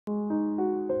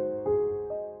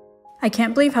I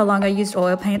can't believe how long I used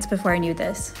oil paints before I knew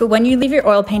this. But when you leave your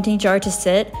oil painting jar to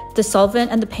sit, the solvent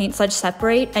and the paint sludge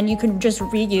separate, and you can just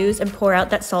reuse and pour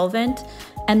out that solvent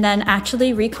and then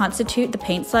actually reconstitute the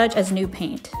paint sludge as new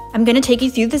paint. I'm going to take you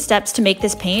through the steps to make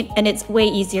this paint, and it's way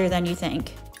easier than you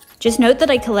think. Just note that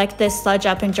I collect this sludge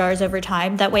up in jars over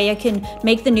time, that way I can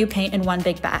make the new paint in one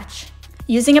big batch.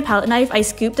 Using a palette knife, I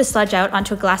scoop the sludge out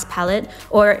onto a glass palette,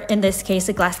 or in this case,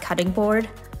 a glass cutting board.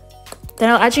 Then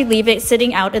I'll actually leave it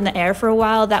sitting out in the air for a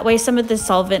while, that way some of the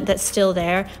solvent that's still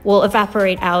there will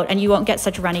evaporate out and you won't get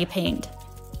such runny paint.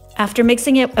 After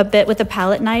mixing it a bit with a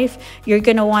palette knife, you're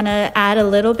going to want to add a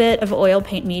little bit of oil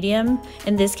paint medium.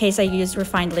 In this case, I used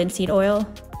refined linseed oil.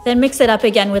 Then mix it up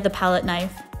again with a palette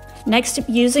knife. Next,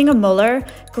 using a muller,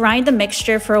 grind the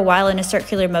mixture for a while in a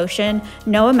circular motion.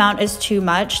 No amount is too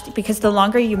much because the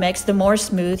longer you mix, the more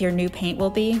smooth your new paint will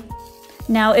be.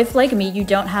 Now, if like me, you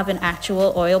don't have an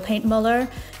actual oil paint muller,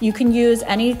 you can use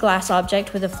any glass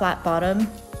object with a flat bottom.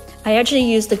 I actually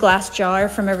used the glass jar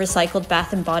from a recycled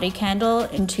Bath&Body candle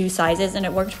in 2 sizes and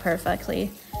it worked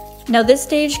perfectly. Now this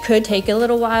stage could take a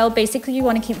little while. Basically, you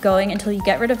want to keep going until you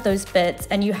get rid of those bits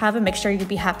and you have a mixture you'd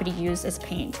be happy to use as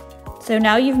paint. So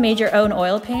now you've made your own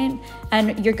oil paint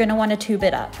and you're going to want to tube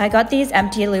it up. I got these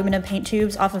empty aluminum paint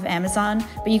tubes off of Amazon,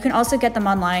 but you can also get them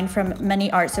online from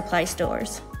many art supply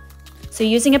stores. So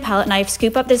using a palette knife,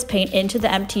 scoop up this paint into the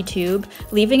empty tube,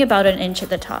 leaving about 1 inch at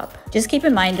the top. Just keep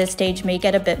in mind this stage may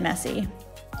get a bit messy.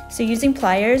 So using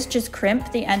pliers, just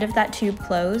crimp the end of that tube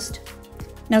closed.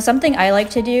 Now something I like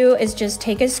to do is just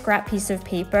take a scrap piece of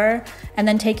paper and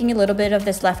then taking a little bit of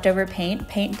this leftover paint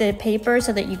the paper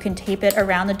so that you can tape it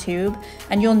around the tube,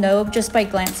 and you'll know just by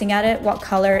glancing at it what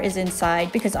color is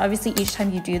inside, because obviously each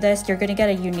time you do this you're going to get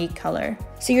a unique color.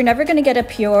 So you're never going to get a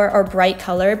pure or bright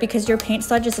color because your paint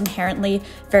sludge is inherently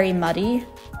very muddy.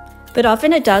 But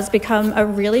often it does become a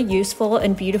really useful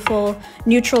and beautiful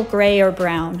neutral gray or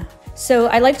brown. So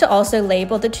I like to also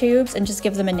label the tubes and just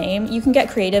give them a name. You can get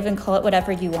creative and call it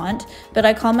whatever you want, but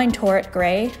I call mine Torrid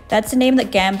Gray. That's the name that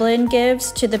Gamblin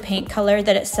gives to the paint color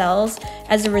that it sells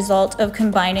as a result of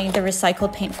combining the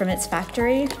recycled paint from its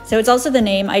factory. So it's also the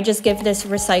name I just give this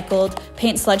recycled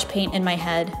paint sludge paint in my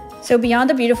head. So beyond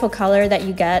the beautiful color that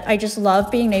you get, I just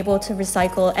love being able to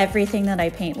recycle everything that I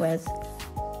paint with.